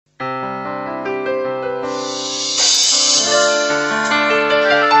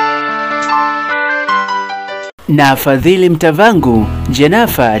na Fadhili Mtavangu,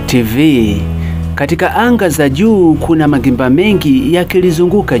 Jenafa TV. Katika anga za juu kuna magimba mengi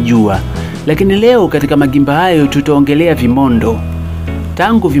yakilizunguka jua, lakini leo katika magimba hayo tutaongelea vimondo.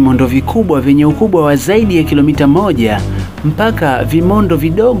 Tangu vimondo vikubwa vyenye ukubwa wa zaidi ya kilomita 1 mpaka vimondo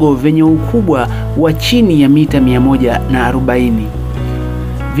vidogo vyenye ukubwa wa chini ya mita 140.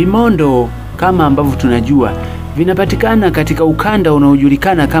 Vimondo kama ambavyo tunajua vinapatikana katika ukanda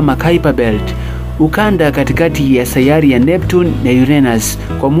unaojulikana kama Kuiper Belt, ukanda katikati ya sayari ya Neptune na Uranus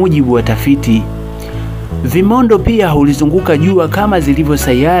kwa mujibu wa tafiti. Vimondo pia hulizunguka jua kama zilivyo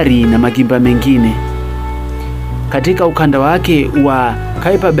sayari na magimba mengine. Katika ukanda wake wa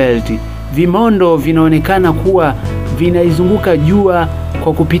Kuiper Belt, vimondo vinaonekana kuwa vinaizunguka jua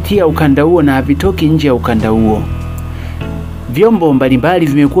kwa kupitia ukanda huo na havitoki nje ya ukanda huo. Vyombo mbalimbali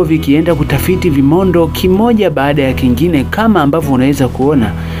vimekuwa vikienda kutafiti vimondo kimoja baada ya kingine kama ambavyo unaweza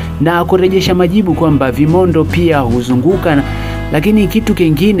kuona, na kurejesha majibu kwamba vimondo pia huzunguka, lakini kitu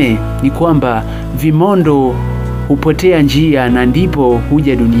kingine ni kwamba vimondo hupotea njia na ndipo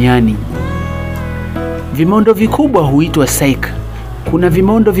huja duniani. Vimondo vikubwa huitwa Psyche. Kuna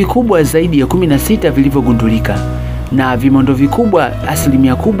vimondo vikubwa zaidi ya 16 vilivyogundulika, na vimondo vikubwa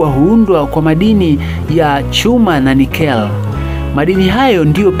asilimia kubwa huundwa kwa madini ya chuma na nikel. Madini hayo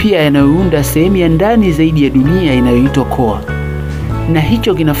ndiyo pia yanayounda sehemu ya ndani zaidi ya dunia inayoitwa core. Na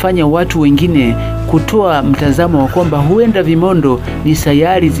hicho kinafanya watu wengine kutoa mtazamo wa kwamba huenda vimondo ni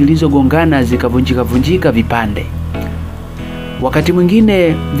sayari zilizogongana zikavunjika vipande. Wakati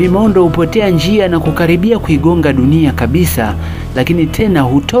mwingine vimondo hupotea njia na kukaribia kuigonga dunia kabisa, lakini tena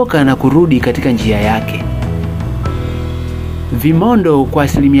hutoka na kurudi katika njia yake. Vimondo kwa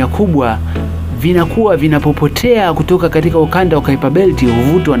asilimia kubwa vinakuwa vinapopotea kutoka katika ukanda wa Kuiper Belt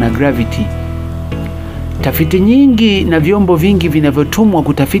huvutwa na gravity. Tafiti nyingi na vyombo vingi vinavyotumwa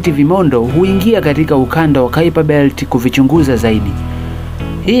kutafiti vimondo huingia katika ukanda wa Kuiper Belt kuvichunguza zaidi.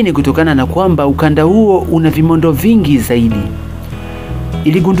 Hii ni kutokana na kwamba ukanda huo una vimondo vingi zaidi.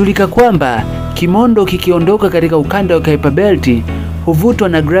 Iligundulika kwamba kimondo kikiondoka katika ukanda wa Kuiper Belt huvutwa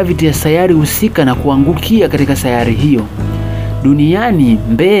na gravity ya sayari husika na kuangukia katika sayari hiyo. Duniani,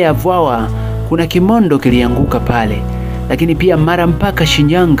 Mbeya Vwawa, kuna kimondo kilianguka pale, lakini pia mara mpaka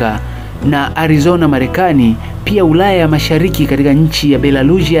Shinyanga na Arizona Marekani, pia Ulaya ya Mashariki katika nchi ya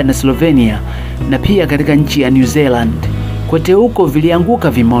Belarusia na Slovenia, na pia katika nchi ya New Zealand. Kote huko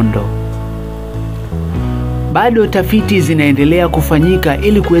vilianguka vimondo. Bado tafiti zinaendelea kufanyika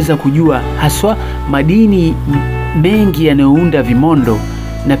ili kuweza kujua haswa madini mengi yanayounda vimondo,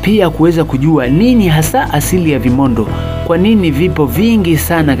 na pia kuweza kujua nini hasa asili ya vimondo. Kwa nini vipo vingi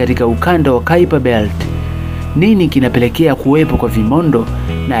sana katika ukanda wa Kuiper Belt? Nini kinapelekea kuwepo kwa vimondo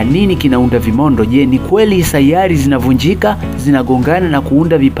na nini kinaunda vimondo? Je, ni kweli sayari zinavunjika, zinagongana na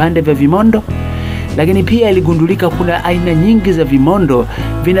kuunda vipande vya vimondo? Lakini pia iligundulika kuna aina nyingi za vimondo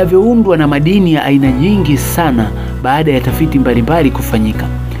vinavyoundwa na madini ya aina nyingi sana baada ya tafiti mbalimbali kufanyika.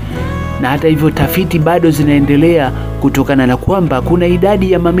 Na hata hivyo tafiti bado zinaendelea kutokana na kwamba kuna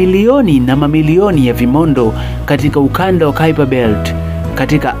idadi ya mamilioni na mamilioni ya vimondo katika ukanda wa Kuiper Belt,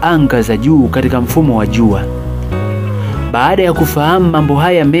 katika anga za juu, katika mfumo wa jua. Baada ya kufahamu mambo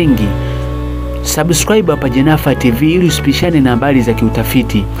haya mengi, subscribe hapa Jenafa TV ili usipishane na habari za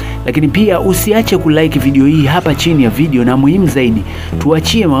kiutafiti. Lakini pia usiache kulike video hii hapa chini ya video, na muhimu zaidi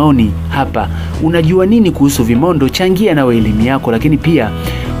tuachie maoni hapa. Unajua nini kuhusu vimondo? Changia na elimu yako, lakini pia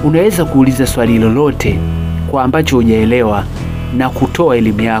unaweza kuuliza swali lolote kwa ambacho hujaelewa na kutoa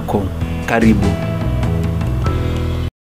elimu yako. Karibu.